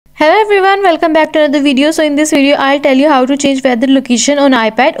everyone, welcome back to another video. So in this video I'll tell you how to change weather location on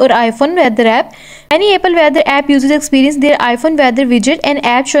iPad or iPhone weather app. Any Apple weather app users experience their iPhone weather widget and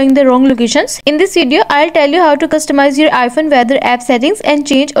app showing the wrong locations. In this video I'll tell you how to customize your iPhone weather app settings and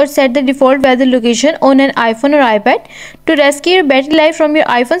change or set the default weather location on an iPhone or iPad. To rescue your battery life from your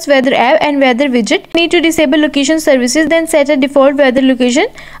iPhone's weather app and weather widget, you need to disable location services, then set a default weather location,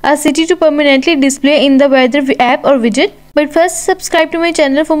 a city to permanently display in the weather app or widget. But first, subscribe to my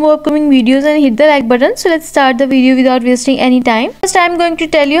channel for more upcoming videos and hit the like button. So let's start the video without wasting any time. First, I'm going to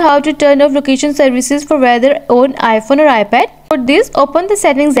tell you how to turn off location services for weather on iPhone or iPad. For this, open the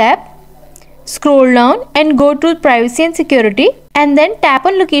settings app, scroll down and go to privacy and security, and then tap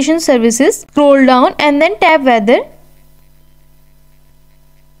on location services, scroll down and then tap weather,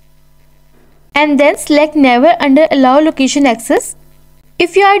 and then select never under allow location access.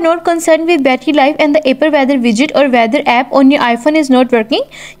 If you are not concerned with battery life and the Apple weather widget or weather app on your iPhone is not working,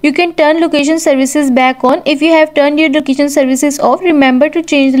 you can turn location services back on. If you have turned your location services off, remember to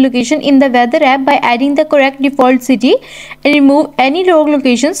change the location in the weather app by adding the correct default city and remove any wrong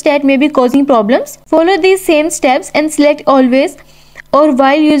locations that may be causing problems. Follow these same steps and select always or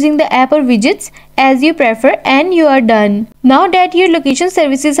while using the app or widgets as you prefer, and you are done. Now that your location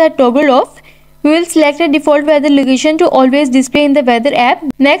services are toggled off, we will select a default weather location to always display in the weather app.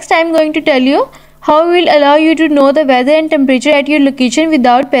 Next, I am going to tell you how we will allow you to know the weather and temperature at your location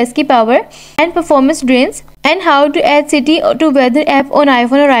without pesky power and performance drains, and how to add city to weather app on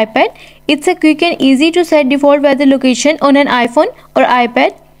iPhone or iPad. It's a quick and easy to set default weather location on an iPhone or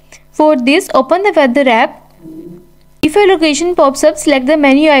iPad. For this, open the weather app. If a location pops up, select the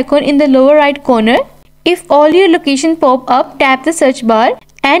menu icon in the lower right corner. If all your locations pop up, tap the search bar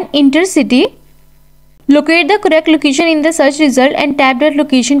and enter city. Locate the correct location in the search result and tap that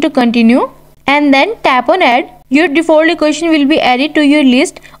location to continue, and then tap on add. Your default location will be added to your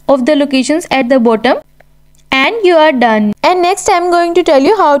list of the locations at the bottom, and you are done. And next I am going to tell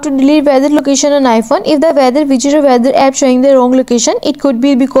you how to delete weather location on iPhone. If the weather widget or weather app showing the wrong location, it could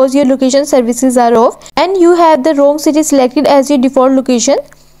be because your location services are off and you have the wrong city selected as your default location.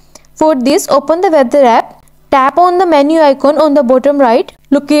 For this, open the weather app. Tap on the menu icon on the bottom right,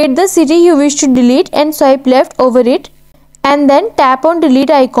 locate the city you wish to delete and swipe left over it, and then tap on delete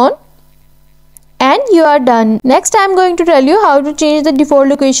icon, and you are done. Next, I am going to tell you how to change the default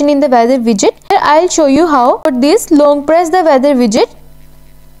location in the weather widget. Here I will show you how. For this, long press the weather widget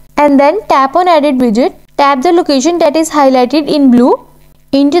and then tap on edit widget. Tap the location that is highlighted in blue.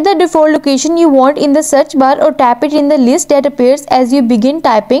 Enter the default location you want in the search bar or tap it in the list that appears as you begin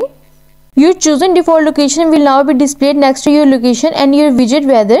typing. Your chosen default location will now be displayed next to your location and your widget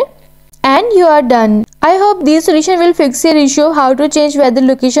weather, and you are done. I hope this solution will fix your issue of how to change weather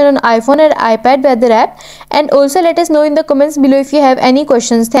location on iPhone and iPad weather app, and also let us know in the comments below if you have any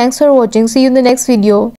questions. Thanks for watching. See you in the next video.